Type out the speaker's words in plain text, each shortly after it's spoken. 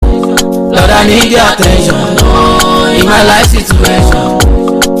I need your attention, oh, in my life situation.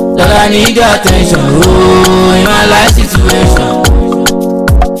 Lord, I need your attention, oh, in my life situation.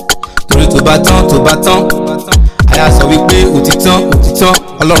 Torí tó bá tán, àyà sọ wípé òtítàn,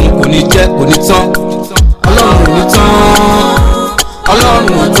 Ọlọ́run kò ní jẹ́, kò ní tán. Ọlọ́run kò ní tán, Ọlọ́run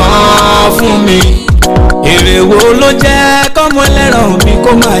kò tán fún mi. Èrè wo ló jẹ́ kọ́mọ ẹlẹ́ran mi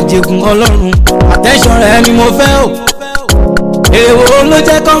kó máa jẹ̀gùn Ọlọ́run? Attention rẹ ni mo fẹ́ o. Èrè wo ló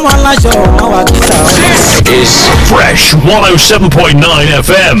jẹ́ kọ́mọ aláṣọ máa wà kíta Ọlọ́run? This is Fresh 107.9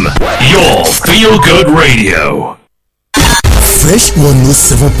 FM, your feel-good radio. Fresh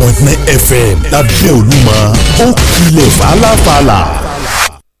 107.9 FM lábẹ́ Olúmọ ó kilẹ̀ fàlàfàlà.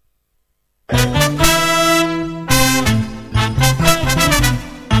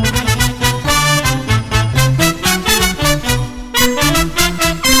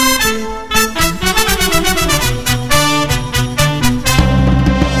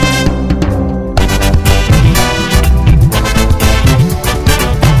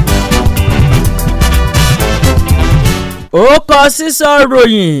 ó kọ sísọ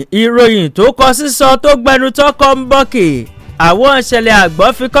ìròyìn tó kọ sísọ tó gbẹnu tọkọ ń bọ́kì àwọn ìṣẹ̀lẹ̀ àgbọ̀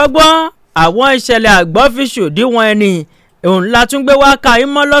fi kọ́gbọ́n àwọn ìṣẹ̀lẹ̀ àgbọ̀ fi ṣòdiwọ̀n ẹni òun la tún gbé wá ka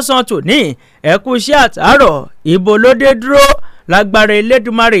imọ́ lọ́sàn-án tòní ẹ̀kú iṣẹ́ àtàárọ̀ ìbò ló dé dúró lágbára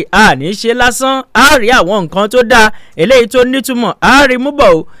Elédùmarè àní ṣe lásán á rí àwọn nǹkan tó dáa eléyìí tó nítumọ̀ á rí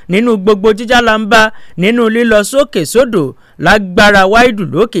múbọ̀ nínú gbogbo jíjà lamba nínú lílọ sókè sódò lágbára wáìdù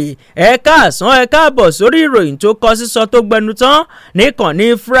lókè ẹ káàsán ẹ káàbọ̀ sórí ìròyìn tó kọ sísọ tó gbẹnu tán níkànnì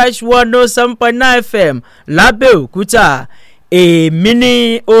Fresh 107.9 FM lábẹ́òkúta èmi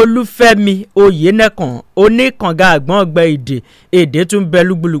ní Olúfẹ́mi Oyènẹ́kan oníkànga àgbọ̀n ọgbẹ́ èdè tún bẹ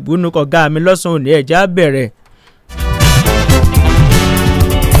lúgbúlùgbú nù kọ̀ọ̀gá mi lọ́sàn-án òní ẹ̀já bẹ̀rẹ̀.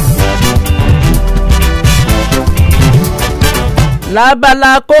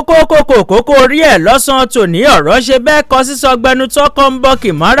 lábala kókó orí ẹ̀ lọ́sàn-án tòní ọ̀rọ̀ ṣe bẹ́ẹ̀ kọ sísọ gbẹnu tọkọ ń bọ̀ kì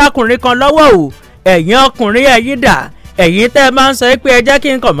mọ́ arákùnrin kan lọ́wọ́ o ẹ̀yin ọkùnrin ẹ̀yin dà ẹ̀yin tẹ́ ẹ máa ń sọ pé ẹ jẹ́ kí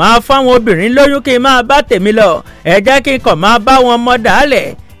n kàn máa fáwọn obìnrin lóyún kí n máa bá tèmi lọ ẹ jẹ́ kí n kàn máa bá wọn mọ dàálẹ̀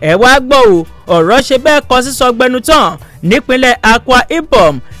ẹ wá gbọ́ o ọ̀rọ̀ ṣe bẹ́ẹ̀ kọ sísọ gbẹnu tán nípínlẹ̀ Akwa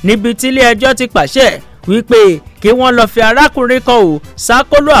Ibom níbi tí ilé ẹjọ́ ti pàṣẹ wípé kí wọ́n lọ fi arákùnrin kan ò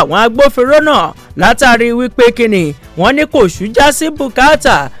sákóló àwọn agbófinró náà látàrí wípé kíni wọ́n ní kò ṣújá sí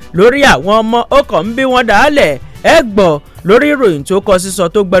bùkátà lórí àwọn ọmọ ọkọ̀ ń bí wọn dàálẹ̀ ẹ gbọ́ lórí ìròyìn tó kọ sísọ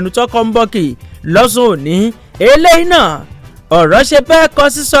tó gbẹnu tọkọ ń bọ́kì lọ́sùn òní eléyìí náà ọ̀rọ̀ ṣe bẹ́ẹ̀ kọ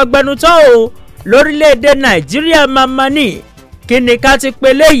sísọ gbẹnu tán o lórílẹ̀‐èdè Nàìjíríà mama ní kíni ká ti pe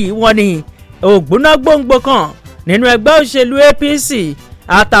léyìí wọn ni ògbóná gbòǹgbò kan nínú ẹgbẹ́ òṣèlú APC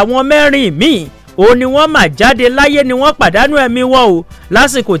àtàwọn mẹ́rin míì ó ní wọ́n mà jáde láyé ni wọ́n pàdánù ẹ̀mí wọn o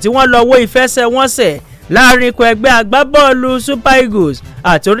lásìkò tí wọ́n lọ wo ìfẹsẹ̀wọnsẹ̀ láàrin ikọ̀ ẹgbẹ́ agbábọ́ọ̀lù Super Eagles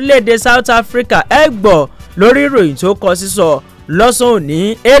àti orílẹ̀-èdè South Africa ẹ gbọ́ lórí ìròyìn tó kọ sísọ lọ́sàn-án òní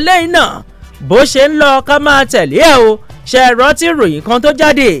eléyìí náà bó ṣe ń lọ ká máa tẹ̀lé ẹ̀ o ṣe rántí ìròyìn kan tó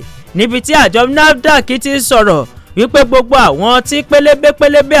jáde níbi tí àjọ NAFDAC ti sọ̀rọ̀ wípé gbogbo àwọn tí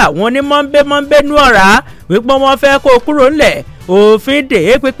pélébé àwọn onímọ̀ńbé nú ọ̀rá wípé wọ́n fẹ́ kó kúrò ńlẹ̀ òfin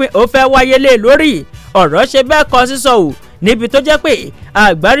dèé pínpín ó fẹ́ wáyé lé lórí ọ̀rọ̀ ṣe bẹ́ẹ̀ kọ sísọ ò níbi tó jẹ́ pé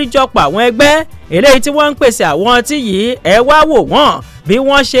àgbáríjọpọ̀ àwọn ẹgbẹ́ eléyìí tí wọ́n ń pèsè àwọn ọtí yìí ẹ wá wò wọ́n bí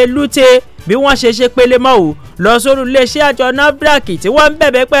wọ́n ṣe lúte bí wọ́n ṣe pélé mọ́ ò lọ sórí iléeṣẹ́ àjọ NAFDAC tí wọ́n ń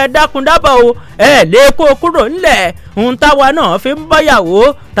bẹ̀bẹ̀ pé dákúndábọ̀ o ẹ lè kó kúrò ńlẹ̀ ń táwa náà fi ń bọ́yàwó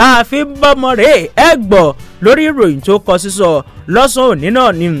tá a fi ń bọ́mọ rè é gbọ́ lórí ìròyìn tó kọ sísọ lọ́sàn-án òní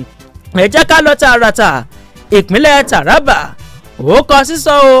náà ni ẹ jẹ́ ká lọ tààràtà ìpínlẹ̀ Taraba ó kọ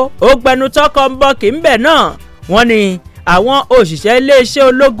sísọ o ó gbẹnu tọkọ ń bọ̀ kì í bẹ̀ náà wọ́n ní àwọn òṣìṣẹ́ iléeṣẹ́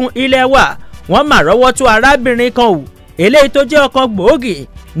ológun ilé wa wọ́n mà rọ́wọ́ tó arábìnrin kan ò eléyìí tó jẹ́ ọ̀kan gbòógì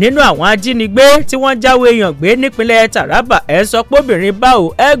nínú àwọn ajínigbé tí wọ́n jáwé èèyàn gbé nípínlẹ̀ Taraba ẹ̀ sọ pé obìnrin bá ò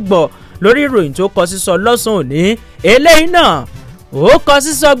ẹ gbọ́ lórí ìròyìn tó kọ sísọ lọ́sàn-án òní eléyìí náà ó kọ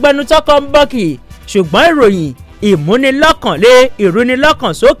sísọ gbẹnu tọkọ ń bọ̀ kì ṣùgbọ́n ìròyìn ìmúnilọ́kànlé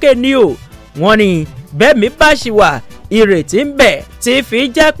ìrúnilọ́kàn sókè ni ò wọ́n ní bẹ́ẹ̀ mi bá ṣì wà ìrètí ń bẹ tí fi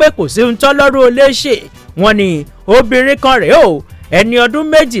jẹ́ pé kò sí ń tọ́lọ́rùn olóṣè wọ́n ní obìnrin kan rèé o ẹni ọdún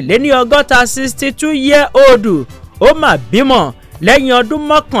 62 62 year old ó mà bímọ lẹ́yìn ọdún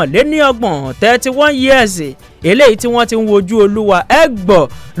 31 31 years eléyìí tí wọ́n ti ń wojú olúwa ẹ gbọ́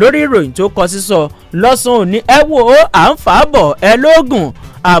lórí ìròyìn tó kọ sísọ lọ́sàn-án òní ẹ wò ó à ń fà á bọ̀ ẹ lóògùn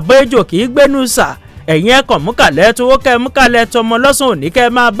àbọ̀ ejò kì í gbénú sà ẹ̀yin ẹ̀kọ́ múkàlẹ́ tó kẹ́ múkàlẹ́ tọmọ lọ́sàn-án òní kẹ́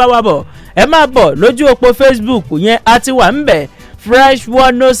máa bá wa bọ̀ ẹ máa bọ̀ lójú òpó Facebook yẹn a ti wà ń bẹ̀ fresh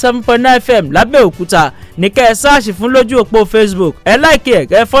 107.9 fm lábẹ́òkúta ní kẹ́ ẹ sáàṣì fún lójú òpó facebook ẹ láìkí ẹ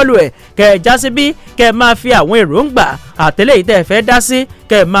kẹ́ ẹ fọ́lù ẹ kẹ́ ẹ já síbí kẹ́ ẹ máa fi àwọn èròǹgbà àtẹlẹ́yìí tẹ́ ẹ fẹ́ dá sí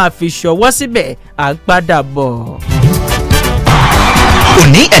kẹ́ ẹ máa fi ṣọwọ́ síbẹ̀ à ń padà bọ̀.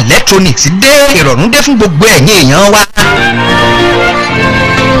 Òní electronics dé ìrọ̀rùn dé fún gbogbo ẹ̀yin èèyàn wa.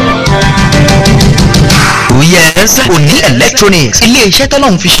 Yes, Òní electronics ilé iṣẹ́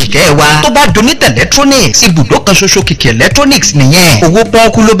tọ́lọ́run fi ṣìkẹ́ wa tó bá donate electronics ibùdó kan ṣoṣo kìkì electronics nìyẹn owó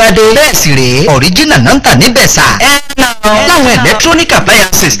pọ́ọ́kú ló bá dé bẹ́ẹ̀ sì rèé original náà ń tà níbẹ̀ sà láwọn electronic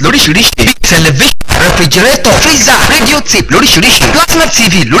appliances lóríṣiríṣi television refrigerator freezer radio tape lóríṣiríṣi plasma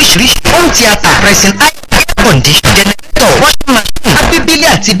tv lóríṣiríṣi home theatre pressing iron condition generator washing machine abibili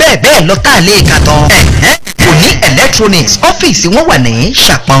àti bẹ́ẹ̀ bẹ́ẹ̀ lọ tá a lè kà tán. Òní electronics ọ́fíìsì wọn wà ní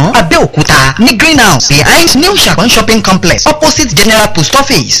Ṣàpọ́n Abẹ́òkúta ní greenhouse behind new Ṣàpọ́n shopping complex opposite general post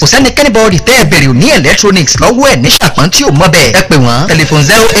office kò sẹ́nikẹ́ni bọ́ọ̀dì tẹ́ ẹ bèrè Òní electronics lọ́wọ́ ẹ̀ ní Ṣàpọ́n tí ò mọ̀ bẹ́ẹ̀ ẹ pè wọ́n telephone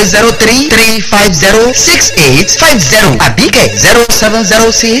 08033506850 àbíkẹ́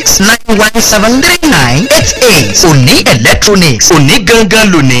 0706917398 Òní electronics òní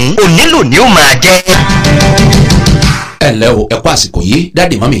gangan lónìí òní lónìí ó máa jẹ́. ẹ ǹlẹ́ o ẹ kú àsìkò yìí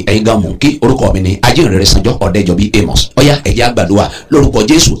dáàdì mọ́mì ẹ̀yin gan mò ń kí orúkọ mi ni ajínrere sanjọ́ ọ̀dẹ́jọbí amos ọ̀yá ẹ̀jẹ̀ àgbàdua lórúkọ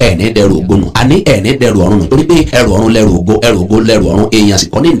jésù ẹ̀ẹ́nì dẹrù ògbónù àní ẹ̀ẹ́nì dẹrù ọ̀run nù torí pé ẹrù ọ̀run lẹrù ògo ẹrù ògo lẹrù ọ̀run èèyàn sì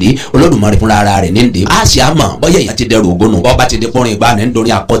kọ́ nídìí olódùmarè fúnra ara rẹ̀ nídìí a sì á mọ̀ bọ́yá èèyàn ti dẹrù ògo nù bọ́ba ti di pọ́nrin ìgbà ní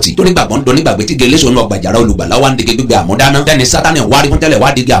nítorí akọ́tì torí gbàgbọ́ nítorí gbàgbé tí gèlè sọnù ọgbàjàrà olùgbàlà wà ń dege gbígbé àmúdáná tẹni sátani wárí fún tẹ́lẹ̀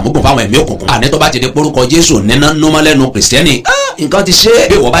wá digi àmúgùn fáwọn ẹ̀mí òkùnkùn àní tó bá ti di porúkọ jésù nínú númọ́lẹ́nu kìrìsìtẹ́nì nǹkan ti ṣe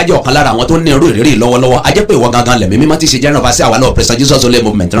bí ìwọ bá jẹ́ ọ̀kan lára àwọn tó ní irú ìrírí lọ́wọ́lọ́wọ́ a jẹ́ pé ìwọ gangan lẹ̀mí mímọ́ ti ṣe jẹ́ náà fásitì àwa lọ́wọ́ Praise Jesus Only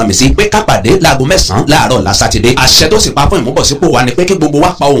Movement rán mi sí pé ká pàdé láago 9 láàárọ̀ la sátidé àṣẹ tó sì pa fún ìmúbọ̀sípò wa ni pé kí gbogbo wa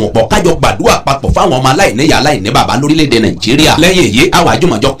pa ohùn pọ̀ kájọ gbàdúrà papọ̀ fáwọn ọmọ aláìníyá aláìní bàbá lórílẹ̀‐èdè Nàìjíríà lẹ́yìn èyí àwọn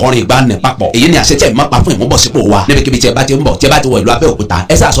àjùmọ̀jọ kọrin ìgbàanì papọ̀ èyí ni àṣẹ tí ẹ̀ máa pa fún ìmúbọ̀sípò wa níbikíbi tí ẹ bá ti ń bọ̀ tí ẹ bá ti wọ ìlú Abẹ́òkúta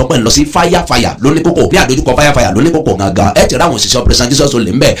ẹ sá sọ pé ń lọ sí fire lóníkókò ní àdójúkọ fire lóníkókò gangan ẹ ti ráwọn òṣìṣẹ́ Praise Jesus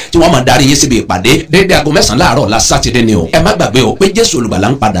Only ńbẹ̀ tí wọ́n máa darí yín síbi ìpàdé déédéé aago 9 láàárọ̀ la sátidé ni o ẹ má gbàgbé o pé Jésù olùgbàlà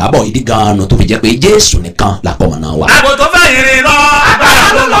ń padà bọ̀ ìdí gan-an tó fi jẹ́ pé Jésù nìkan làkọ̀mọ̀nà wa. àgbo tó fẹ́ yìnrìn lọ agbára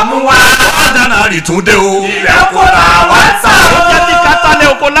ló lọ mú wa. ọ̀dànà rìtúndé o. ilẹ̀ oko la wá sá. ó jẹ́ ti kátàlẹ̀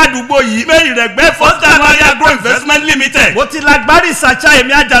oko ládùúgbò yìí. mẹ́rin rẹ̀ gbẹ́ first January agro investment limited. mo ti la gbárí ìsàchá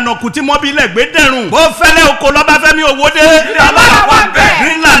èmi àjànàkú tí mo bí ilẹ̀ gbé dẹ̀rùn. bó fẹ́lẹ́ oko lọ́báfẹ́mi Owódé. ilé alára wà bẹ́ẹ̀.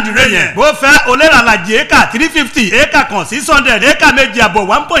 Greenland rẹ̀ yẹn. bó fẹ́ olérànlájì éka 350 éka kan 600 éka méjì àbọ̀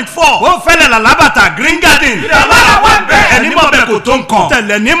 1.4. bó fẹ́lẹ̀ làlábàtà Green Garden. ilé alára wà bẹ́ẹ̀. ẹni mọ̀ bẹ́ẹ̀ kò tó nǹkan.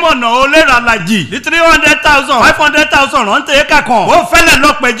 tẹ̀lẹ̀ nímọ̀nà olérànlájì ní 300,000 500,000 rántẹ̀ éka kan. bó fẹ́lẹ̀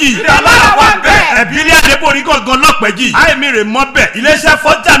lọ́pẹ́jì. ilé alára wà bẹ́ẹ̀. ẹ̀bílẹ̀ adébórí gangan lọ́pẹ́jì. àìmí rè mọ́ bẹ́ẹ̀. iléeṣẹ́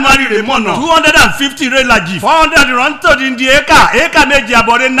 4 January rè mọ̀nà 250 rẹ̀ lajì 400 rántẹ̀ di éka méjì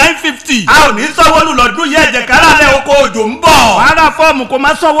àbọ̀rẹ̀ 950. a ò ní sanwó-olú lọ́dún yẹ ẹ̀jẹ̀ káràlẹ̀ oko òjò ń bọ̀. wàhálà fọ́ọ̀mù kò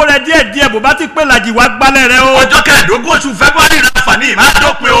máa sanwó rẹ díẹ̀díẹ̀ bó bá ti pé lajì wá gbálẹ̀ rẹ o. ọjọ́ kẹẹ̀ẹ́dógún oṣù February láǹfààní máa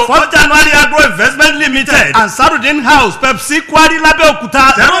dópin o. 4 January agro investment limited Ansarudeen house Pepsi Kwari lábẹ́òkúta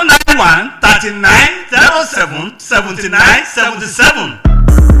 091 39 07 79 77.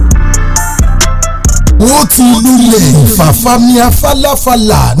 ó ti lulẹ̀ ìfàfàmìà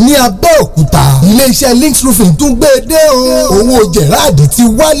falafala ní Abẹ́òkúta iléeṣẹ́ Links Roofing tún gbé e dé o owó jẹ̀ráàdì ti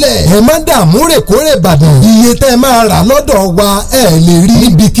wálẹ̀ ẹ má dààmú rèkórè Ìbàdàn iye tẹ́ ẹ máa rà lọ́dọ̀ wa ẹ lè rí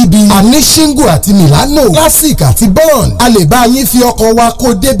níbikíbi àní shingle àti Milano classic àti bond a lè bá yín fi ọkọ̀ wa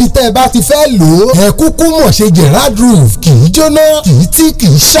kó débi tẹ́ ẹ bá ti fẹ́ lò ó ẹ kúkú mọ̀ ṣe Gerard roof kì í jóná kì í tí kì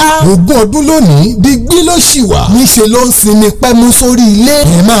í ṣá ogún ọdún lónìí digbí ló ṣì wà níṣẹ́ ló ń sinmi pẹ́mú sórí ilé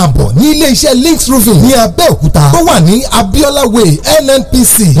ẹ máa bọ̀ ní iléeṣẹ́ Links Roofing ní Abẹ́òkúta tó wà ní Abiola Way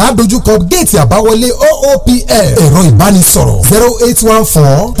NNPC ládojúkọ géètì àbáwọlé OOPL ẹ̀rọ ìbánisọ̀rọ̀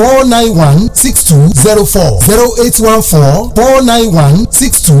 08144916204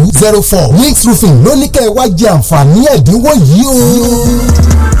 08144916204 Links Roofing ló ní kẹ́ ẹ wá jẹ àǹfààní ẹ̀dínwó yìí o.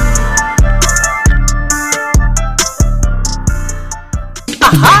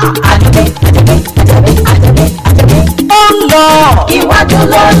 ó ń lọ iwájú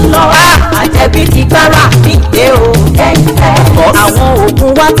ló ń lọ àjẹbí ti gbára mi dé o àwọn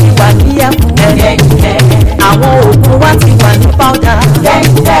oògùn wa ti wà ní ẹ̀kúnrẹ́rẹ́ àwọn oògùn wa ti wà ní powder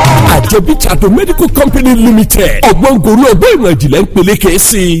àjẹbí Trado Medical Company Limited ọgbọ́n gorí ọgbọ́n ìmọ̀ ìjìnlẹ̀ ń peléke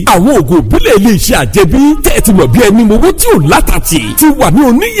sí i àwọn oògùn ìbílẹ̀ ilé iṣẹ́ àjẹbí tẹ́ẹ̀tì mọ̀ bí ẹni mowó tí ò látàtì ti wà ní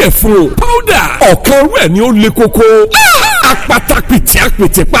oníyẹ̀fun powder ọ̀kan rẹ̀ ni ó le koko apatapìtì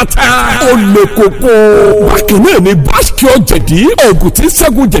apìtì pátá ó lè koko. bákan náà ni Báṣkìọ́ jẹ̀dí oògùn tí ń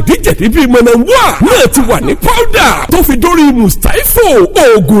ṣẹ́gun jẹ̀díjẹ̀dí bíi mọ̀nàmúà náà ti wà ní powder tó fi dórí mustapho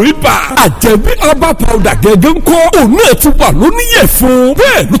oògùn ibà àjẹbí herbal powder gẹ́gẹ́ ń kọ́ òun náà ti wà lóníyẹ̀ fún.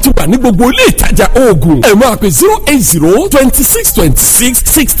 bẹ́ẹ̀ ló ti wà ní gbogbo ilé ìtajà oògùn ẹ máa pè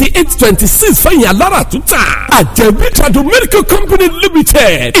 08026266826 fẹ̀yìn alára túta àjẹbí trado medical company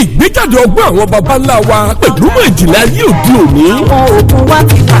limited ìgbéjáde ọgbọ́n àwọn baba ńlá wa pẹ̀lú mọ̀ ìjìnlẹ̀ ayé òde òní. àwọn oògùn wa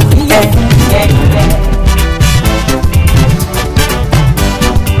ti wà nílẹ̀.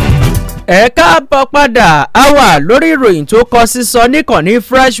 ẹ káàbọ̀ padà a wà lórí ìròyìn tó kọ sísọ níkànnì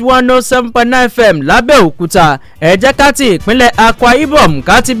fresh 107.9 fm lábẹ́òkúta ẹ jẹ́ ká ti ìpínlẹ̀ akwa ibom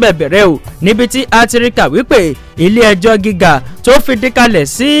ká ti bẹ̀bẹ̀rẹ̀ o níbi tí a ti rí kà wípé ilé ẹjọ́ gíga tó fìdí kalẹ̀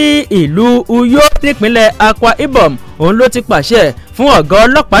sí ìlú uyo nípínlẹ̀ akwa ibom òun ló ti pàṣẹ fún ọ̀gá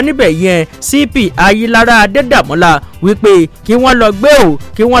ọlọ́pàá níbẹ̀ yẹn cp ayilara adédàmọ́lá wípé kí wọ́n lọ gbé o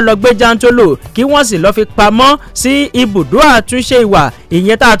kí wọ́n lọ gbé jantolo kí wọ́n sì lọ́ọ́ fi pamọ́ sí ibùdó àtúnṣe ìwà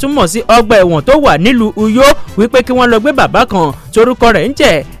ìyẹn tá a tún mọ̀ sí ọgbà ẹ̀wọ̀n tó wà nílùú uyo wípé kí wọ́n lọ gbé bàbá kan torúkọ rẹ̀ ń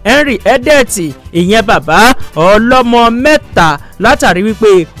jẹ́ henry edeti ìyẹn bàbá ọlọ́mọ mẹ́ta látàrí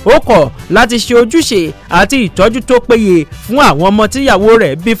wípé ó kọ̀ láti ṣe ojúṣe àti ìtọ́jú tó péye fún àwọn ọmọ tíyàwó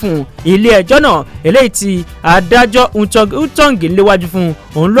rẹ̀ bí fún ilé ẹjọ́ náà eléyìí tí adájọ́ utongi léwájú fún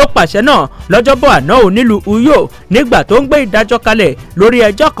òun ló pàṣẹ náà lọ́jọ́bọ̀ àná ò nílùú uyo nígbà tó ń gbé ìdájọ́ kalẹ̀ lórí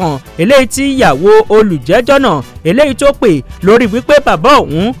ẹjọ́ kan eléyìí tí ìyàwó olùjẹ́jọ́ náà eléyìí tó pè lórí wípé bàbá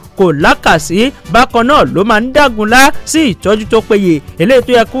òun kò lákàsí bákan náà ló máa ń dágunlá sí ìtọ́jú tó péye eléyìí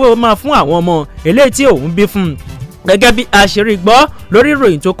tó yẹ kó máa fún àwọn ọmọ eléyìí tí òun bí fún gẹ́gẹ́ bí àṣírí gbọ́ lórí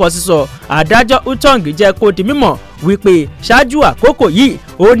ìròyìn tó kọ sísọ adájọ́ utong jẹ́ kó di mímọ̀ wípé ṣáájú àkókò yìí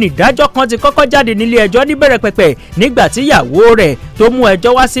onídàájọ́ kan ti kọ́kọ́ jáde nílé ẹjọ́ níbẹ̀rẹ̀ pẹ̀pẹ̀ nígbà tí ìyàwó rẹ̀ tó mú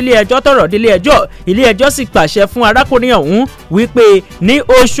ẹjọ́ wá sílé ẹjọ́ tọ̀rọ̀ délé ẹjọ́ ilé ẹjọ́ sì pàṣẹ fún arákùnrin ọ̀hún wípé ní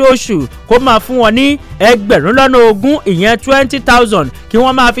oṣooṣù kó máa fún wọn ní 20,000 ìyẹn 20,000 kí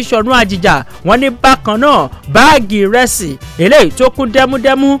wọ́n máa fi ṣọdún àjìjà wọn ní bákan náà báàgì ìrẹsì eléyìí tó kún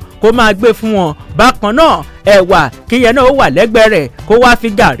dẹ́múdẹ́mú kó máa gbé fún wọn bákan náà ẹ̀wà kíyẹn náà ó wà lẹ́gbẹ̀ẹ́ rẹ̀ kó wá fi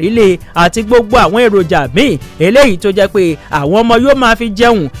gàrí lé àti gbogbo àwọn èròjà míì eléyìí tó jẹ́ pé àwọn ọmọ yóò máa fi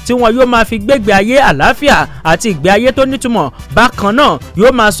jẹun tí wọn yóò máa fi gbégbé ayé àlàáfíà àti ìgbé ayé tó nítumọ̀ bákan náà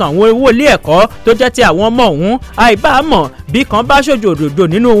yóò máa san àwọn owó ilé ẹ̀kọ́ tó jẹ́ ti àwọn ọmọ òun àìbámọ̀ bí kan bá ṣòjò òdòdó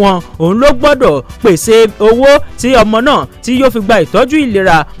nínú wọn òun ló gbọ́dọ̀ pèsè owó tí ọmọ náà tí yóò fi gba ìtọ́jú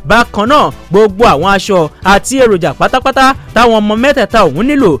ìlera bákan náà gbogbo àwọn aṣọ àti èròjà pátápátá táwọn ọmọ mẹ́tẹ̀ẹ̀ta òun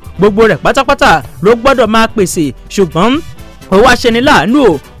nílò gbogbo rẹ̀ pátápátá ló gbọ́dọ̀ máa pèsè ṣùgbọ́n ó wá ṣe ní láàánú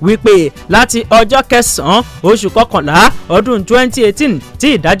o wípé láti ọjọ́ kẹsàn-án oṣù kọkànlá ọdún 2018 tí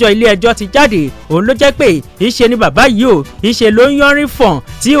ìdájọ́ ilé ẹjọ́ ti jáde òun ló jẹ́ pé ìṣe ni bàbá yìí o ìṣe ló ń yọrin fọ̀n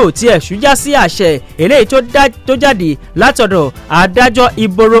tí ò tiẹ̀ ṣújá sí àṣẹ eléyìí tó jáde látọ̀dọ̀ adájọ́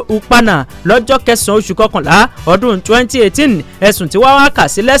ìbòrò upana lọ́jọ́ kẹsàn-án oṣù kọkànlá ọdún 2018 ẹ̀sùn tí wọ́n wá kà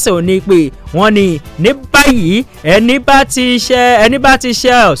sí lẹ́sẹ̀ òní pé wọ́n ní báyìí ẹni bá ti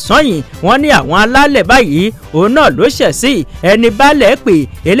ṣe ọ̀sán yìí wọ́n ní àwọn alálẹ̀ báyìí òun náà ló ṣẹ̀ sí ẹni balẹ̀ pé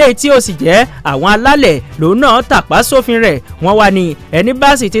eléyìí tí ó sì jẹ́ àwọn alálẹ̀ lòun náà tàpá sófin rẹ̀ wọ́n wá ní ẹni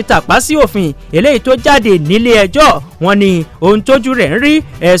bá sì ti tàpá sí òfin eléyìí tó jáde nílé ẹjọ́ wọ́n ní ohun tójú rẹ̀ ń rí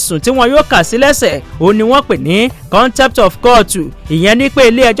ẹ̀sùn tí wọ́n yóò kà sí lẹ́sẹ̀ òun ni wọ́n pè ní contempt of court ìyẹn ní pé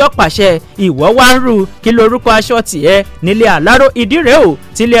ilé ẹjọ́ pàṣẹ ìwọ wá ń rú kí lorúkọ aṣọ tiẹ̀ nílé àlárò ìdí rèé o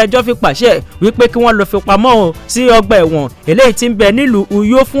tí ilé ẹjọ́ fi pàṣẹ wípé kí wọ́n lọ fi pamọ́ o sí ọgbà ẹ̀wọ̀n eléyìí tí ń bẹ nílùú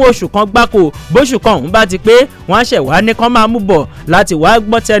uyo fún oṣù kan gbáko bóṣù kan òun bá ti pé wọ́n á ṣẹ̀ wá ní kán máa mú bọ̀ láti wá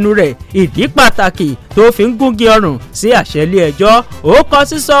gbọ́ tẹnu rẹ̀ ìdí pàtàkì tó fi ń gúngi ọrùn sí àṣẹ ilé ẹjọ́ ó kọ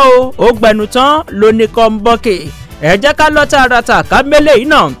sísọ o ó gbẹnu tán ló ní kọ́ ń bọ́kè ẹ jẹ́ ká lọ tààràtà ká mélé yìí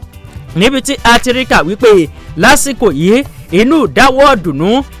náà níbi tí a ti rí kà wípé lásìkò yìí inú ìdáwọ́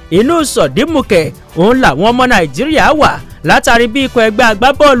ọ̀dùnnú inú sọ̀dímùkẹ̀ òun làwọn ọmọ nàìjíríà wà látàrí bí ikọ̀ ẹgbẹ́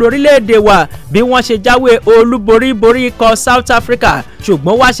agbábọ́ọ̀lù orílẹ̀-èdè wa bí wọ́n ṣe jáwé olúborí borí ikọ̀ South Africa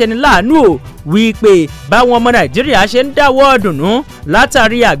ṣùgbọ́n wá ṣe ní láàánú o wípé báwọn ọmọ nàìjíríà ṣe ń dáwọ́ ọ̀dùnnú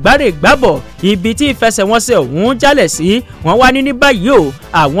látàrí àgbáre ìgbábọ̀ ibi tí ìfẹsẹ̀wọnsẹ̀ ọ̀hún jálẹ̀ sí wọ́n wá ní báyìí o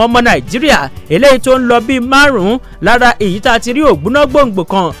àwọn ọmọ nàìjíríà eléyìí tó ń lọ bíi 5 lára èyí tá a ti rí ògbóná gbòǹgbò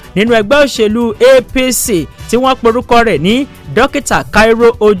kan nínú ẹgbẹ́ òṣèlú APC tí wọ́n porúkọ rẹ̀ ní dókítà Cairo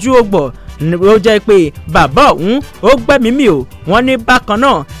Ojúogbò ó jẹ́ pé bàbá òun ó gbẹ́mìí o wọ́n ní bákan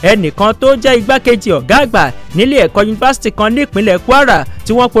náà ẹnìkan tó jẹ́ igbákejì ọ̀gá àgbà nílé ẹ̀kọ́ yunifásitì kan nípínlẹ̀ Kwara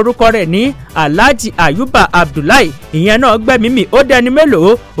tí wọ́n porúkọ rẹ̀ ní Alhaji Ayuba Abdullahi ìyẹn náà gbẹ̀mímì ó dẹni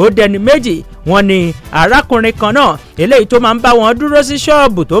mélòó ó dẹni méjì. Wọ́n ní arákùnrin kan náà eléyìí tó máa ń bá wọn dúró sí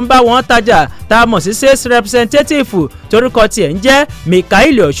ṣọ́ọ̀bù tó ń bá wọn tajà tá a mọ̀ sí sales representative torúkọ tiẹ̀ ń jẹ́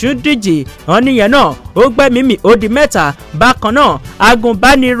Mikael Ọ̀ṣúndíjì. Wọ́n níyẹn náà ó gbẹ́mímì ó di mẹ́ta. Bákan náà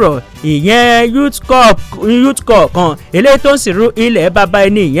agùnbánirọ̀ ìyẹn youth corps kan eléyìí tó ń sìnrú ilẹ̀ bàbá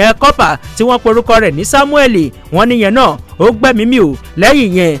ẹni ìyẹn kọ́pà tí wọ́n porúkọ rẹ̀ ní Samuel. Wọ́n níyẹn náà ó gbẹ́mímì ò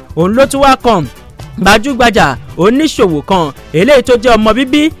lẹ́yìn yẹn òun ló tún wá kàn gbajúgbajà oníṣòwò kan eléyìí tó jẹ́ ọmọ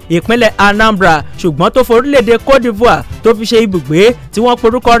bíbí ìpínlẹ̀ Anambra ṣùgbọ́n tó forílẹ̀-èdè Cote d'Ivoire tó fi ṣe ibùgbé tí wọ́n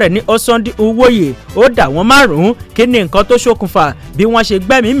porúkọ rẹ̀ ní Ọ̀sọ́ndí Uwóyè. Ó dà wọ́n márùn-ún kí ni nǹkan tó ṣokùnfà bí wọ́n ṣe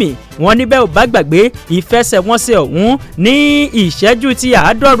gbẹ́mìí wọ́n níbẹ̀ ò bá gbàgbé ìfẹsẹ̀wọnsẹ̀ ọ̀hún ní ìṣẹ́jú ti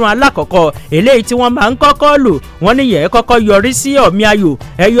 50 alákọ̀ọ́kọ́ eléyìí tí wọ́n máa ń kọ́kọ́ lò wọ́n níyẹn kọ́kọ́ yọrí sí ọ̀mì ayò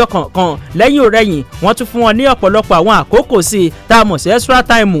ẹyọ kọ̀ọ̀kan lẹ́yìn òrẹ́yìn wọ́n tún fún wọn ní ọ̀pọ̀lọpọ̀ àwọn àkókò sí i tá a mọ̀ sí extra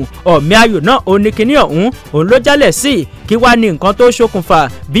time ọ̀mì ayò náà oníkíní ọ̀hún òun ló jálẹ̀ sí i kí wá ní nǹkan tó ṣokùnfà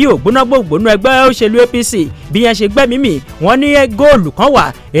bí ògbónágbògbónú ẹgbẹ́ òṣèlú APC bí yẹn ṣe gbẹ́mìí wọ́n ní góòlù kan wà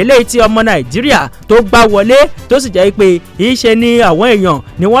eléyìí tí ọmọ Nàìjíríà tó gbá wọlé tó sì jẹ́ pé ìṣe ni àwọn èèyàn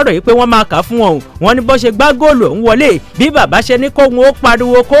ni wọ́n rò yìí pé wọ́n máa kà fún wọn wọ́n ní bó ṣe gbá góòlù ọ̀hún wọlé bí bàbá ṣe ní kóhun ó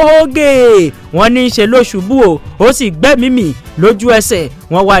pariwo kó hógè wọ́n ní í ṣe ló ṣubú ó sì gbẹ́mìí lójú ẹsẹ̀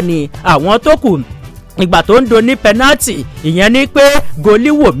wọ́n wà ní àwọn tó kù ìgbà tó ń do ní pẹnátì ìyẹn ni pé gòlí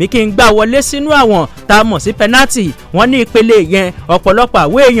wò mí kí n gbá wọlé sínú àwọn tá a mọ̀ sí pẹnátì wọ́n ní ìpele yẹn ọ̀pọ̀lọpọ̀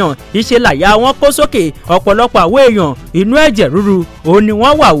àwọn èèyàn ìṣe làyà wọn kó sókè ọ̀pọ̀lọpọ̀ àwọn èèyàn inú ẹ̀jẹ̀ ríru òun ni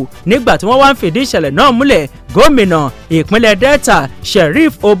wọ́n wà o nígbà tí wọ́n wá ń fìdí ìṣẹ̀lẹ̀ náà múlẹ̀ gómìnà ìpínlẹ̀ Delta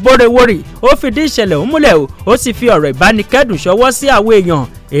Sheriff Oborewori ó fìdí ìṣẹ̀lẹ̀ òun múlẹ̀ o ó sì fi ọ̀rọ̀ ìbánikẹ́dùn ṣọwọ́ sí àwọn èèyàn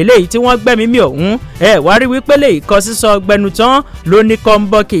eléyìí tí wọ́n gbẹ́mìí ọ̀hún ẹ wá rí wípé lè kọ sísọ gbẹnu tán ló ní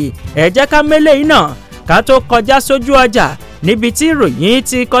kọ́ńbọ́ọ̀kì ẹ jẹ́ ká mélé yìí náà ká tó kọjá sójú ọjà níbi tí ìròyìn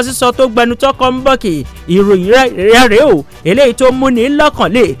ti kọ sísọ tó gbẹnu tán kọ́ńbọ́ọ̀kì ìròyìn rẹ̀ o eléyìí tó múni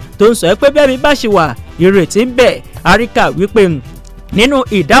lọ́kànlé tó ń sọ pé bẹ́ẹ̀ mi bá ṣe wà ìrètí ń bẹ àríkà wípé nínú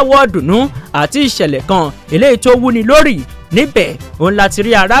ìdáwọ́ ọ̀dùnnú àti ìṣẹ̀lẹ̀ kan eléyìí tó wúni lórí níbẹ̀ òun láti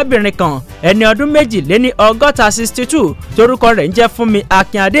rí arábìnrin kan ẹni ọdún 62 torúkọ rẹ̀ ń jẹ́ Fúnmi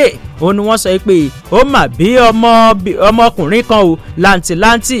Akínadé òun ni wọ́n sọ pé ó mà bí ọmọkùnrin kan o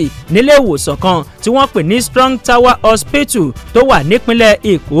làǹtìlanti nílé ìwòsàn kan tí wọ́n pè ní Strong Tower Hospital tó wà nípínlẹ̀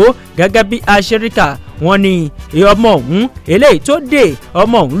Èkó gẹ́gẹ́ bí aṣeríkà wọ́n ní ọmọ ọ̀hún eléyìí tó dé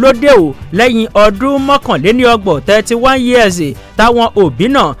ọmọ ọ̀hún ló dé o lẹ́yìn ọdún 31 years táwọn òbí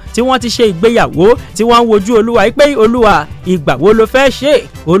náà tí wọ́n ti ṣe ìgbéyàwó tí wọ́n ń wojú olúwa pé olúwa ìgbà wo ló fẹ́ ṣe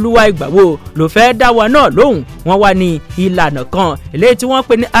olúwa ìgbà wo ló fẹ́ dá wa náà lóhùn wọ́n wá ní ìlànà kan eléyìí tí wọ́n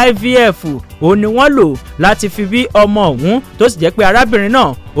pè ní IVF òun ni wọ́n lò láti fi bí ọmọ ọ̀hún tó sì jẹ́ pé arábìnrin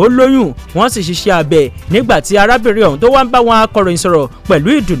náà ó lóyún wọ́n sì ṣiṣẹ́ abẹ nígbà tí arábìnrin ọ̀hún tó wá ń bá wọn akọ̀ròyìn sọ̀rọ̀ pẹ̀lú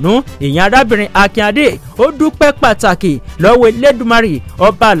ìdùnnú ìyẹn arábìnrin Akínadé ó dúpẹ́ pàtàkì lọ́wọ́ Elédùmarè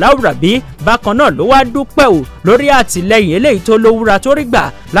ọba aláwùrábí bákan náà ló wá dúpẹ́ o lórí àtìlẹ́yìn eléyìí tó lówúra tó rí gbà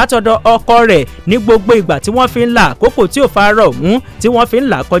látọ̀dọ̀ ọkọ rẹ̀ ní gbogbo ìgbà tí wọ́n fi ń la àkókò tí ò fara ọ̀hún tí wọ́n fi ń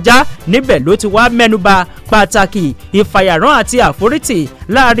là kọjá níbẹ̀ ló ti wá mẹ́nuba pàtàkì ìfàyàrán àti àforítì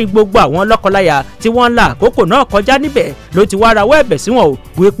láàrin gbogbo àwọn lọ́kọláya tí wọ́n ń la àkókò náà kọjá níbẹ̀ ló ti wá rawọ́ ẹ̀bẹ̀ sí wọn o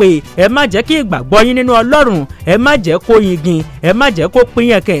wípé ẹ má jẹ́ kí ìgbàgbọ́ yín nínú Ọlọ́run ẹ má jẹ́ kó yingin ẹ má jẹ́ kó pín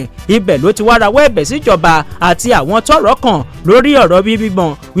yẹ̀kẹ̀ ibẹ̀ ló ti wá rawọ́ ẹ̀bẹ̀ síjọba àti àwọn tọ́rọ̀ kàn lórí ọ̀rọ̀ bíbímọ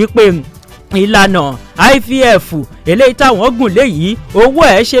wípé ìlànà IVF eléyìí táwọn gùn léyìí owó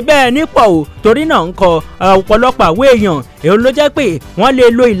ẹ̀ ṣe bẹ́ẹ̀ nípò o torí náà ń kọ ọ̀pọ̀lọpọ̀ àwọn èèyàn èyí ló jẹ́ pé wọ́n lè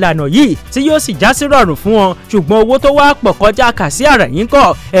lo ìlànà yìí tí yóò sì já sí rọrùn fún wọn ṣùgbọ́n owó tó wá pọ̀ kọjá kà sí àrà yín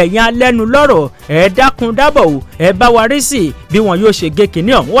kọ́ ẹ̀yin alẹ́nu lọ́rọ̀ ẹ̀ dákun dábọ̀ o ẹ̀ bá wa rí sí bí wọn yóò ṣe gé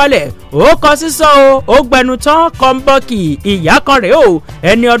kínní ọ̀hún wálẹ̀ ó kọ sísọ o ó gbẹnu tán kọ́ńbọ́ọ̀kì ìyá kan rèé o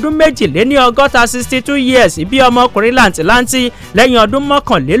ẹni ọdún 62 years bí ọmọkùnrin làǹtìlanti lẹ́yìn ọdún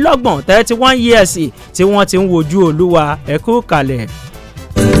 31 years tí wọ́n ti ń wojú olúwa ẹ kú kalẹ̀.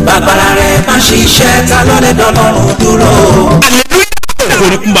 bàbára rẹ̀ má ṣiṣẹ́ ta lọ́lẹ̀ dọ́lọ́run dúró. aleluya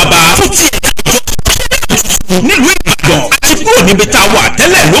orí kún bàbá tó tiẹ̀ nílùú Ìbàdàn àti kúrò níbi tá a wà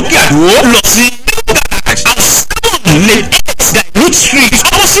tẹ́lẹ̀ lókè àdó lọ sí garage house 7 lane 8 Root Street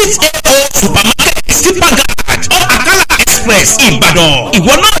opposite AO supermarket Tipa garage off Akala Express Ìbàdàn.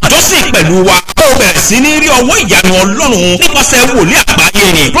 ìwọ náà jọ́sìn pẹ̀lú wa ó bẹ̀rẹ̀ sí ní rí ọwọ́ ìyanu Ọlọ́run nípasẹ̀ wòlíì àgbáyé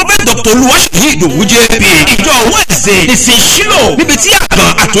ni Prophet Dr. Olúwaṣèyí Ìdòwú JP ìjọ Wednesday ìsìn Ṣílò níbi tí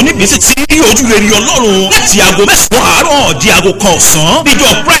àgàn àtòníbísí ti rí ojú rere Ọlọ́run láti aago 9 àárọ̀ di aago 1 ọ̀sán níjọ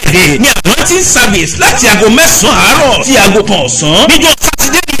Friday ní anointing service láti aago 9 àárọ̀ di aago 1 ọ̀sán níjọ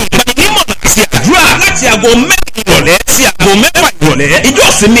Saturday ní ìgbàlódé àti àdúrà láti aago 4 ìrọ̀lẹ́ sí aago 6 ìrọ̀lẹ́ ìjọ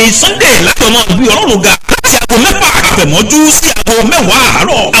ìsinmi sunday láti ọmọ ìbí ọlọ́run ga láti aago mẹ́fà àtẹ̀mọ́jú sí aago mẹ́wàá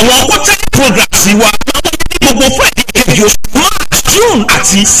àárọ̀ àwọn quartet programs wa máa ń ní gbogbo friday kejì oṣù march june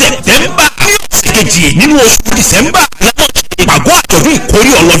àti september ní ọ̀sẹ̀ kejì nínú oṣù december láwọn ìpàgọ́ àjọ̀dún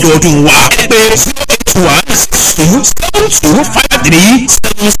ìkórè ọlọ́dọọdún wa ẹ pé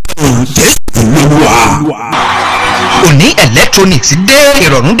 08162725377 jésù lówà. òní electronics dé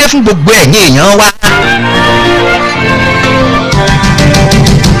ìrọ̀rùn dé fún gbogbo ẹ̀yin èèyàn wa.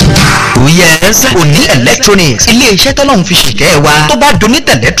 Yes, òní electronics ilé iṣẹ́ tọ́lọ́run fi ṣìkẹ́ wa tó bá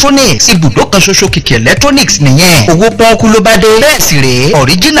donate electronics ibùdó kan ṣoṣo kìkì electronics nìyẹn owó pọ́ọ́kú ló bá dé bẹ́ẹ̀ sì rèé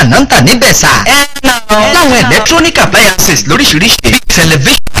original náà ń tà níbẹ̀ sà ẹ̀ náà láwọn electronic appliances lóríṣiríṣi bíi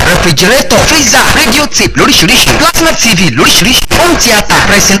television refrigerator freezer radio tape lóríṣiríṣi plasma tv lóríṣiríṣi home theatre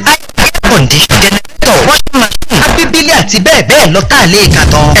pressing air condition generator washing machine abibili àti bẹ́ẹ̀ bẹ́ẹ̀ lọ tá a lè kà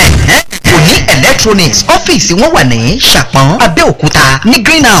tán òní electronics ọ́fíìsì wọn wà ní Ṣàpọ́n Abẹ́òkúta ní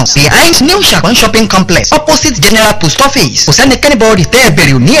greenhouse behind new Ṣàpọ́n shopping complex opposite general post office kò sẹ́ni kẹ́nìbọ̀dì tẹ́ ẹ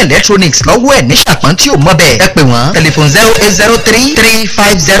bèrè òní electronics lọ́wọ́ ẹ̀ ní Ṣàpọ́n tí ò mọ̀ bẹ́ẹ̀ ẹ pè wọ́n tẹlifon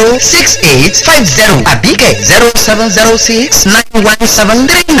 08033506850 àbíkẹ́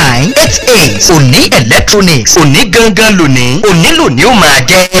 0706917398 òní electronics òní gangan lónìí òní lónìí ó máa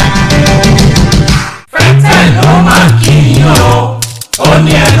jẹ́. fẹ́tẹ̀ ló máa kí yín o ó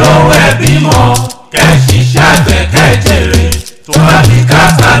ní ẹ lọ́wọ́ ẹ bímọ kẹ́ẹ̀sì ṣàgbẹ̀kẹ́jèrè tó bá ní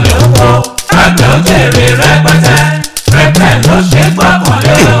kásálẹ̀ owó ṣàgbẹ̀kẹ́jèrè rẹpẹtẹ fẹ́tẹ̀ ló ṣe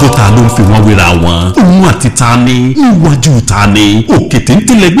gbọ́kànlé o. èkó ta ló ń fi wọn wéra wọn òun àti ta ni níwájú ta ni òkè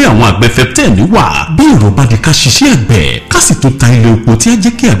téńté lẹgbẹ́ àwọn àgbẹ̀ fẹ́tẹ̀ẹ̀lì wà bí èrò bá di ká ṣiṣẹ́ àgbẹ̀ ká sì tó ta ilẹ̀ oko tí á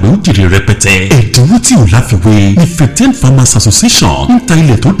jẹ́ kí àgbẹ̀ ó jèrè rẹpẹtẹ ẹ̀dínwó tí ò láfiwé ní Fẹ́tẹ̀ẹ̀lì Farmers Association ń ta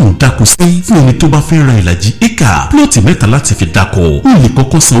ilẹ̀ tó dùn dáko sí fún ẹni tó bá fẹ́ ra ìlàjì éka plọ́ọ̀tì mẹ́ta láti fi dáko ó lè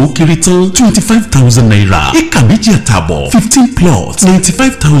kọ́kọ́ san ó kéré tán 25,000 naira éka méjì àtààbọ̀ 15 plots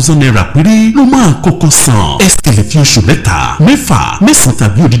 95,000 naira péré ló máa kọ́kọ́ san ẹ sì lè fi oṣù mẹ́ta mẹ́fà mẹ́sàn-án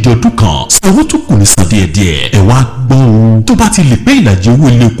tàbí odidi ọdún kan sanwó tó kù ní san díẹ̀díẹ̀ ẹ wá gbọ́ o tó bá ti lè pé ìlàjì owó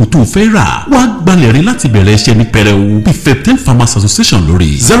ilé oko tó fẹ́ rà wá gbalẹ̀ rí láti bẹ̀rẹ̀ iṣẹ́ ní pẹrẹu bí Fẹ́tẹ̀ẹ̀lì Farmers Association lórí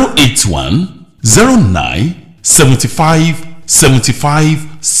 081 09 75 75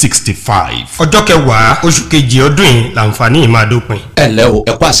 65. ọjọ́ kẹwàá oṣù kejì ọdún yìí làǹfààní yìí máa dópin. ẹ ǹlẹ́ o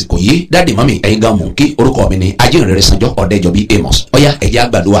ẹ kú àsìkò yìí dáàdì mọ́mì ẹ̀yin gan mò ń kí orúkọ mi ni ajínrere sanjọ́ ọ̀dẹ́jọbí amos ọ̀yá ẹ̀jẹ̀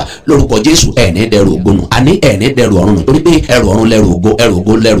àgbàdua lórúkọ jésù ẹ̀ẹ́nì dẹrù ògbónú àní ẹ̀ẹ́nì dẹrù ọ̀run nù torí pé ẹrù ọ̀run lẹrù ògo ẹrù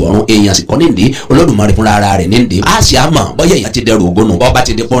ògo lẹrù ọ̀run èèyàn sì kọ́ nídìí olódùmarè fúnra ara rẹ̀ nídìí a sì á mọ̀ bọ́yá èèyàn ti dẹrù ògbónú bọ́ba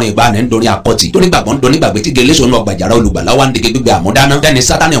ti di pọ́nrin ìgbà ní nítorí akọ́tì torí gbàgbọ́n nítorí gbàgbé tí gẹlẹ́sọ̀ náà gbàjára olùgbàlà wá ń digi gbígbé àmúdáná tẹ́ni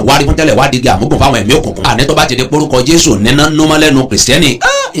sátani wárí fún tẹ́lẹ̀ wá digi àmúgùn fáwọn ẹ̀mí òkùnkùn àní tó bá ti di porúkọ jésù níná númọ́lẹ́nu kìrìsìtẹ́nì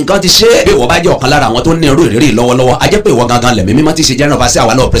nǹkan ti ṣe bí ìwọ bá jẹ́ ọ̀kan lára àwọn tó ní irú ìrírí lọ́wọ́lọ́wọ́ a jẹ́ pé ìwọ gangan lẹ̀mí mímọ́ ti ṣe jẹ́ ìrànfà sí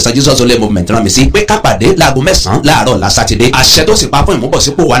àwa lọ́wọ́ Praise Jesus Only Movement rán mi sí pé ká pàdé láago 9 láàárọ̀ la sátidé àṣẹ tó sì pa fún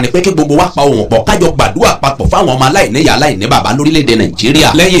ìmúbọ̀sípò wa ni pé kí gbogbo wa pa ohùn pọ̀ kájọ gbàdúrà papọ̀ fáwọn ọmọ aláìníyá aláìní bàbá lórílẹ̀‐èdè Nàìjíríà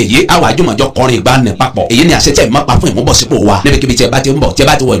lẹ́yìn èyí àwọn àjùmọ̀jọ kọrin ìgbàanì papọ̀ èyí ni àṣẹ tẹ̀ mọ́ pa fún ìmúbọ̀sípò wa níbikíbi tí ẹ bá ti ń bọ̀ tí ẹ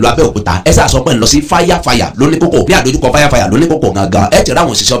bá ti wọ ìlú Abẹ́òkúta ẹ sá sọ pé ń lọ sí fire lóníkókó bí àdójúkọ fire lóníkókó gangan ẹ ti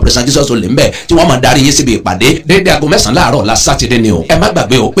ráwọn òṣìṣẹ́ Praise Jesus Only ń bẹ̀ tí wọ́n máa darí yín síbi ìpàdé déédéé aago 9 láàárọ̀ la sátidé ni o ẹ má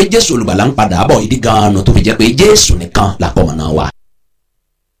gbàgbé o pé Jésù olùgbàlà ń padà bọ̀ ìdí gan-an tó fi jẹ́ pé Jésù nìkan làkọ̀mọ̀nà wa.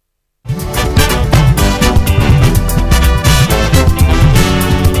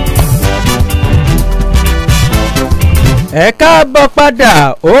 ẹ káàbọ̀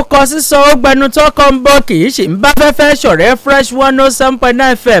padà ó kọ sísọ ó gbẹnu tó kọ́ ń bọ́ kì í ṣì ń bá fẹ́fẹ́ ṣọ̀rẹ́ fresh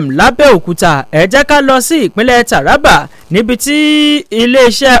 107.9 FM lábẹ́òkúta ẹ jẹ́ ká lọ sí ìpínlẹ̀ Taraba níbi tí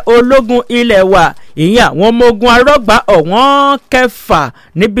iléeṣẹ́ ológun ilẹ̀ wa ìyẹn àwọn ọmọ ogun arọ́gbà ọ̀wọ́n kẹfà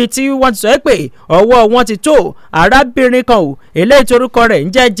níbi tí wọ́n ti sọ pé ọwọ́ wọn ti tó arábìnrin kan ò eléyìí torúkọ rẹ̀ ń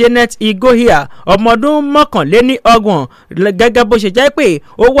jẹ́ Janet Igohia ọmọ ọdún 21 gẹ́gẹ́ bó ṣe jẹ́ pé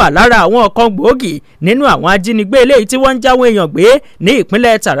ó wà lára àwọn ọ̀kan gbòógì nínú àwọn ajínigbé eléyìí tí wọ́n ń jáwọ́ èèyàn gbé ní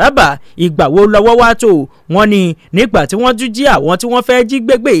ìpínlẹ̀ Taraba ìgbà wo lọ́wọ́ wá tó wọ́n ní nígbà tí wọ́n tún jí àwọn tí wọ́n fẹ́ jí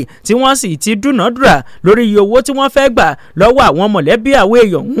gbégbé tí wọ́n sì ti dúnàádúrà lórí iye owó tí wọ́n fẹ́ gbà lọ́wọ́ àwọn mọ̀lẹ́bí àwọn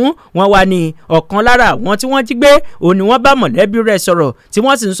èèyàn ọ̀hún wọ́n wá ní ọ̀kan lára àwọn tí wọ́n jí gbé òun ni wọ́n bá mọ̀lẹ́bí rẹ̀ sọ̀rọ̀ tí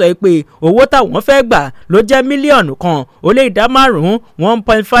wọ́n sì ń sọ pé owó táwọn fẹ́ gbà ló jẹ́ mílíọ̀nù kan ó lé ìdá márùn-ún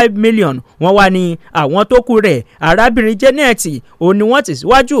 1.5 million wọ́n wá ní àwọn tó kù rẹ̀ arábìnrin Janet òun ni wọ́n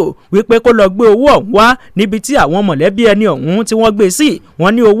tẹ̀síwájú wípé kó lọ gbé owó ọ̀hún wá níbi tí àwọn mọ̀lẹ́bí ẹni ọ̀hún tí wọ́n gbé sí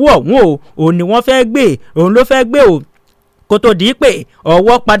wọ́n ní owó ọ̀hún o òun ni wọ́n fẹ́ gbé òun ló fẹ́ gbé o kó tó di pé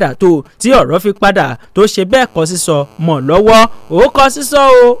ọwọ́ padà tó tí ọ̀rọ̀ fi padà tó ṣe bẹ́ẹ̀ kọ sísọ mọ̀ lọ́wọ́ ó kọ sísọ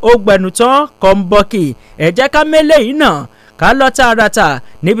o ó gbẹnu tán kọ́ ń bọ́kì ẹ jẹ́ ká mélé yìí náà ká lọ tààràtà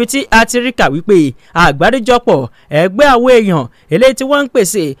níbi tí a ti rí kà wípé àgbáríjọpọ̀ ẹgbẹ́ àwọn èèyàn eléyìí tí wọ́n ń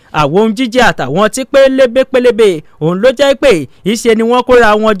pèsè àwọn ohun jíjẹ àtàwọn tí pélébé òun ló jẹ́ pé ìṣe ni wọ́n kóra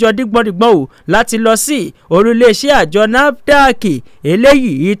wọn jọ dígbọ́ndígbọ́n o láti lọ sí orílẹ̀-èdè àjọ NAFDAC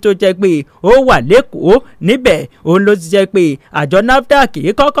eléyìí tó jẹ́ pé ó wà lẹ́kọ̀ọ́ níbẹ̀ òun ló ti jẹ́ pé àjọ NAFDAC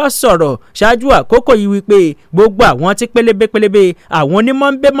kọ́kọ́ sọ̀rọ̀ ṣáájú àkókò yìí wípé gbogbo àwọn tí pélébé àwọn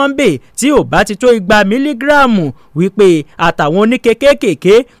onímọ̀ńbé tí ò bá ti tó 200 mílígíráàmù wípé àtàwọn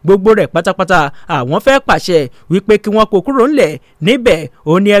oníkékékèké gbogbo rẹ̀ pátápátá àwọn fẹ́ pàṣẹ wípé kí wọ́n kó kúrò ńlẹ̀ níbẹ̀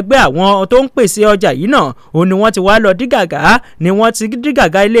òun ni ẹgbẹ́ àwọn tó ń pèsè ọjà yìí náà òun ni wọ́n ti wá lọ dígàgá ni wọ́n ti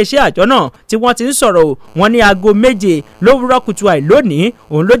dígàgá iléeṣẹ́ àjọ náà tí wọ́n ti ń sọ̀rọ̀ wọn ní aago 7 lówùúrọ̀ kùtù àìlónìí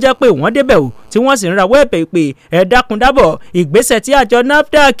òun ló jẹ́ pé wọ́n débẹ̀ o tí wọ́n sì ń rawọ́ ẹ̀bẹ̀ pé ẹ dákun dábọ̀ ìgbésẹ̀ tí àjọ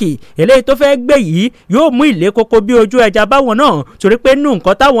NAFDAC eléyìí tó fẹ́ gbé yìí yóò mú ilé kókó bí ojú ẹja báwọn náà torí pé nù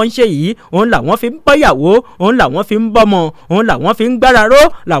nǹkan táwọn ń ṣe yìí òun làwọn fi ń bọ́yàwó òun làwọn fi ń bọ́mọ òun làwọn fi ń gbáraró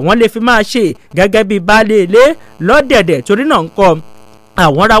làwọn lè fi máa ṣe gẹ́gẹ́ bí baálé ilé lọ́dẹ̀dẹ̀ torí náà ń kọ́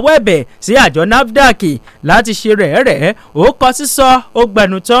àwọn rawọ́ ẹ̀bẹ̀ sí àjọ NAFDAC láti ṣe rẹ̀ ó kọ sísọ ó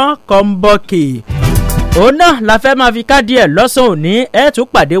gbẹnu tán kọ́ńbọ́ọ̀kì òun náà la fẹ́ máa fi káàdì ẹ̀ lọ́sàn-án òní ẹ̀ tún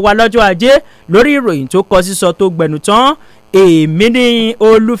pàdé wa lọ́jọ́ ajé lórí ìròyìn tó kọ sísọ tó gbẹnu tán èmi ní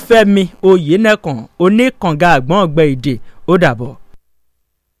Olúfẹ́mi Oyènẹ́kan oníkànga àgbọ̀n ọ̀gbẹ́ èdè ó dàbọ̀.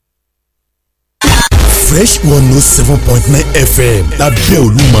 Fresh 107.9 FM lábẹ́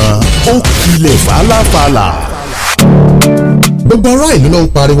Olúmọ ó kilẹ̀ fàlàfàlà. gbogbo ará ìlú ló ń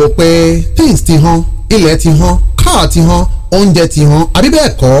pariwo pé things ti hàn ilẹ̀ ti hàn káà ti hàn oúnjẹ ti hàn àbí bẹ́ẹ̀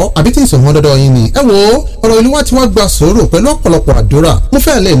kọ́ àbí tí ń sọ̀rọ̀ dọ́dọ̀ yín ni. ẹ wo ọ̀rọ̀ ìlú wa ti wá gba sùúrù pẹ̀lú ọ̀pọ̀lọpọ̀ àdúrà mo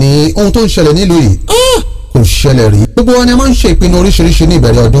fẹ́ lè ní ohun tó ń ṣẹlẹ̀ nílùú yìí kò ṣẹlẹ̀ rí. gbogbo wa ni a máa ń ṣe ìpinnu oríṣiríṣi ní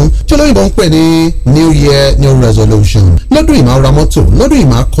ìbẹ̀rẹ̀ ọdún tí olóyìnbó ń pè ní new year new resolution. lọ́dún yìí máa ra mọ́tò lọ́dún yìí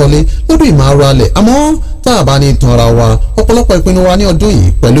máa kọ́lé lọ́dún yìí máa ralẹ̀ àmọ́ tá a bá ní tan ara wa ọ̀pọ̀lọpọ̀ ìpinnu wa ní ọdún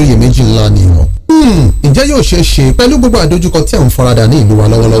yìí pẹ̀lú iyèméjì ńlá ni wọ́n. ǹjẹ́ yóò ṣeé ṣe pẹ̀lú gbogbo àdójúkọ tí à ń faradà ní ìlú wa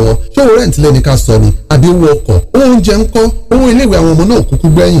lọ́wọ́lọ́wọ́ ṣé owó rẹ̀ǹtì lẹ́ni ká sọ ni àbí owó ọkọ̀ owó oúnjẹ ńkọ́ owó iléèwé àwọn ọmọ náà kúkú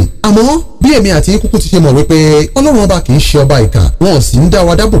gbẹ̀yìn. àmọ́ bí èmi àti kúkú ti ṣe mọ̀ wípé Ọlọ́run ọba kì í ṣe ọba ìkà wọn ò sì ń dá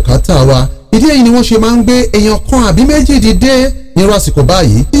wa dá bùkátà wa ìdí èyí ni wọ́n ṣe máa ń gbé èèyàn kan àbí méjì dìde nírú àsìkò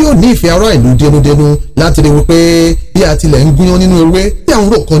báyìí tí yóò ní ìfẹ́ ará ìlú dénúdénú láti rí wípé bí a tilẹ̀ ń gúnyán nínú ewé tí à ń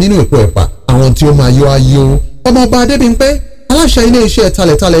rò kan nínú èpo ẹ̀pà àwọn tí ó máa yọ ayọ̀. ọmọọba Adébímpé aláṣẹ iléeṣẹ́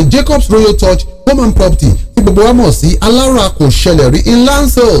talẹ̀talẹ̀ Jacob's Royal Touch Home and Property tí gbogbo wa mọ̀ sí alára kò ṣẹlẹ̀ rí inland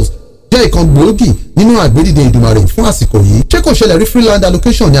sales jẹ́ ìkan gbòógì nínú àgbédìde Ìdùmarè fún àsìkò yìí. ṣé kò ṣẹlẹ̀ rí free land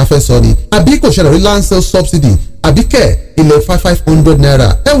allocation ni a fẹ́ sọ ni àbí kò ṣẹlẹ̀ rí land sales subsidy àbí kẹ̀ ilẹ̀ 500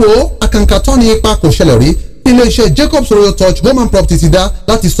 naira. ẹ wo àkànkàtọ́ ní ipa kò ṣẹlẹ̀ rí iléeṣẹ́ Jacob's Royal Touch Home and Property ti dá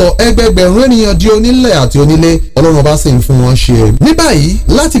láti sọ ẹgbẹgbẹ̀rún ènìyàn di onílẹ̀ àti onílé Ọlọ́run ọba sì ń fún wọn ṣe. ní báyìí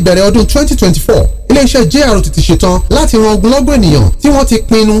láti bẹ̀rẹ̀ ọdún 2024 iléeṣẹ́ JRT ti ṣetán láti ran ogunlọ́gọ̀ ènìyàn tí wọ́n ti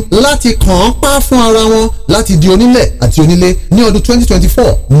pinnu láti kàn án pa fún ara wọn láti di onílẹ̀ àti onílé ní ọdún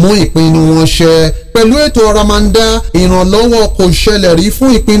 2024 mú ìpinnu wọn ṣẹ pẹ̀lú ètò ọ̀ramandá ìrànlọ́wọ́ kò ṣẹlẹ̀ rí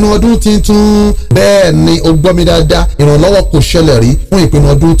fún ìpinnu ọdún tuntun. bẹ́ẹ̀ ni o gbọ́ mi dáadáa ìrànlọ́wọ́ kò ṣẹlẹ̀ rí fún ìpinnu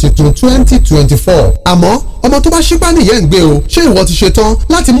ọdún tuntun 2024. àmọ́ ọmọ tó bá ṣípá nìyẹn ń gbé o ṣé ìwọ ti ṣetán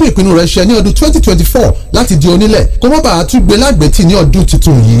láti mú ìpinnu rẹ ṣẹ ní ọdún 2024 láti di onílẹ̀ kó má bàa tún gbé lágbètì ní ọdún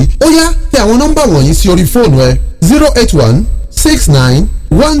tuntun yìí. ó yá tẹ àwọn nọ́mbà wọ̀nyí sí orí fóònù ẹ 081 69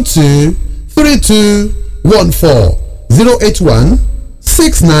 12 32 14 081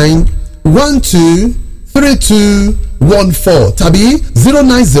 69 12 32 14 tàbí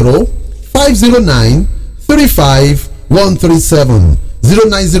 090 509 35 137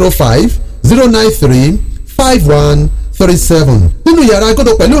 0905 093 5137. nínú yàrá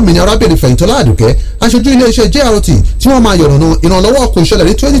agodo pẹ̀lú òmìnira arábìnrin fẹ̀yìntọ́lá àdùkẹ́ aṣojú iléeṣẹ́ JRT tí wọ́n máa yọ̀nà ìrànlọ́wọ́ kò ṣẹlẹ̀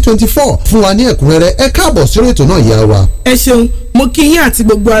ní 2024 fún wa ní ẹ̀kúnrẹ́rẹ́ ẹ káàbọ̀ sórí ètò náà yá wa. ẹ ṣeun mo kí yín àti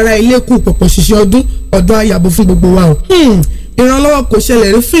gbogbo ará ilé kú pọ̀pọ̀ ṣiṣẹ́ ọdún ayàbò fún gbogbo wa o. ìrànlọ́wọ́ kò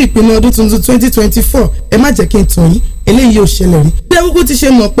ṣẹlẹ̀ rí fún ìpinnu ọdún tuntun 2024 ẹ má jẹ́ kí n tàn yín eléyìí ò ṣẹlẹ̀ rí. bí akókó ti ṣe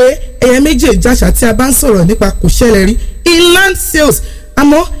mọ̀ pé ẹ̀yẹ méjì ìjàṣà tí a bá ń sọ̀rọ̀ nípa kò ṣẹlẹ̀ rí inland sales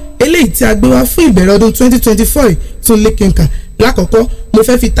àmọ́ eléyìí tí a gbé wá fún ìbẹ̀rẹ̀ ọdún 2024 tún lékenkà. lákọ̀ọ́kọ́ mo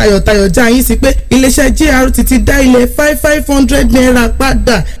fẹ́ fi tayọ̀tayọ̀ já yín sí pé iléeṣẹ́ JRT ti dá ilẹ̀ 500 naira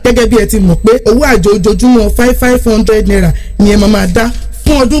padà gẹ́gẹ́ bí ẹ ti mọ̀ pé owó àjọ ojoojúmọ́ 500 naira ni ẹ máa dá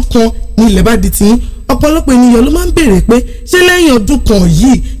fún ọdún kan ní ilẹ̀ bá di tiyín. ọ̀pọ̀lọpọ̀ ènìyàn ló máa ń béèrè pé ṣé lẹ́yìn ọdún kan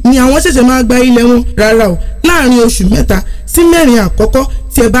yìí ni àwọn ṣẹ̀ṣẹ̀ máa gba ilẹ̀ wọn. rárá o láàrin oṣù 3 sí 4 àkọ́kọ́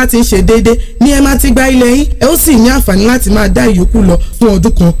tí ẹ bá ti ń ṣe déédé ni ẹ máa ti gba ilẹ̀ yín ẹ ó sì ní àǹfààní láti máa dá ìyókù lọ fún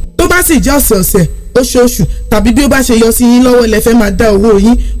ọdún kan. tó bá sì jẹ́ ọ̀sẹ̀ọ̀sẹ̀ oṣooṣù tàbí bí ó bá ṣe yọ sí yín lọ́wọ́ lẹ fẹ́ máa dá owó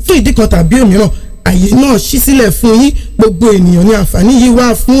yín fún ìdí kan tàbí òmíràn àyè náà ṣí sílẹ̀ fún yín gbogbo ènìyàn ní àǹfààní yìí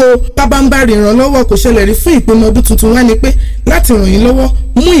wà fún o pábánbárì ìrànlọ́wọ́ kò ṣẹlẹ̀ rí fún ìpinnu ọdún tuntun wá ni pé láti ràn yín lọ́wọ́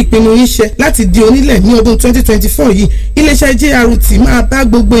mú ìpinnu yín ṣẹ láti di onílẹ̀ ní ọdún 2024 yìí iléeṣẹ́ JRT máa bá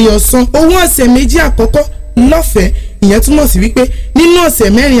gbogbo èèyàn san owó ọ̀sẹ̀ méjì àkọ́kọ́ lọ́fẹ̀ẹ́ ìyẹn túmọ̀ sí wípé nínú ọ̀sẹ̀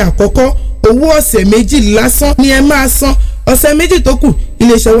mẹ́rin àkọ́kọ́ owó ọ̀sẹ̀ méjì lásán ni ẹ máa san ọ̀sẹ̀ méjì tó kù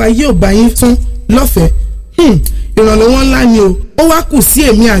iléeṣẹ́ wa yóò bá yín san lọ́fẹ̀ẹ́ ìrànlọ́wọ́ ńlá ni o ó wá kù sí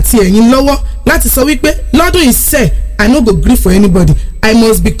èmi àti ẹ̀yin lọ́wọ́ láti sọ wípé lọ́dún ìṣẹ́ I no go gree for anybody I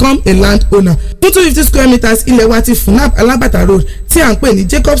must become a landowner 250 square meters ilẹ̀ wa ti Funab Alabata road tí à ń pè ní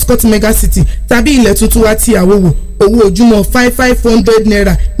Jacobs Court Mega City tàbí ilẹ̀ tuntun wa ti Àwòwò owó ojúmọ́ 500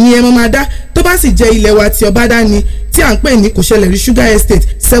 naira ni ẹ máa dá tó bá sì jẹ́ ilẹ̀ wa ti Ọbádá ni tí à ń pè ní Kòṣẹlẹ̀rí Sugar Estate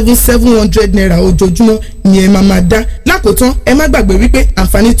 700 naira ojoojúmọ́ ni ẹ máa dá lákòótán ẹ má gbàgbé wípé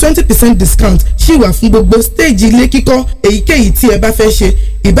àǹfààní 20% discount ṣì wà fún gbogbo stage ilé kíkọ́ èyíkéyìí tí ẹ bá fẹ́ ṣe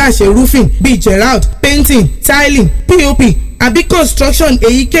ìbáṣe roofing bíi Gerald painting tiling POP àbí construction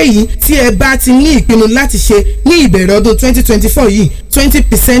èyíkéyìí tí ẹ bá ti ní ìpinnu láti ṣe ní ìbẹ̀rẹ̀ ọdún 2024 yìí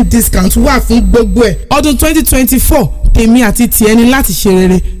 20% discount wà fún gbogbo ẹ̀ ọdún 2024 tèmi àti tiẹ̀ ní láti ṣe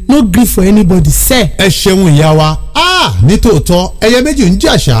rere no gree for anybody sẹ́. ẹ ṣeun ìyá wa nítòótọ́ ẹyẹ méjì ń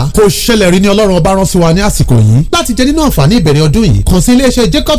jàṣà kò ṣẹlẹ̀ rí ní Ọlọ́run ọba rán sí wa ní àsìkò yìí láti jẹ nínú àǹfààní ìbẹ̀rẹ̀ ọdún yìí kàn sí iléeṣẹ́ Jacob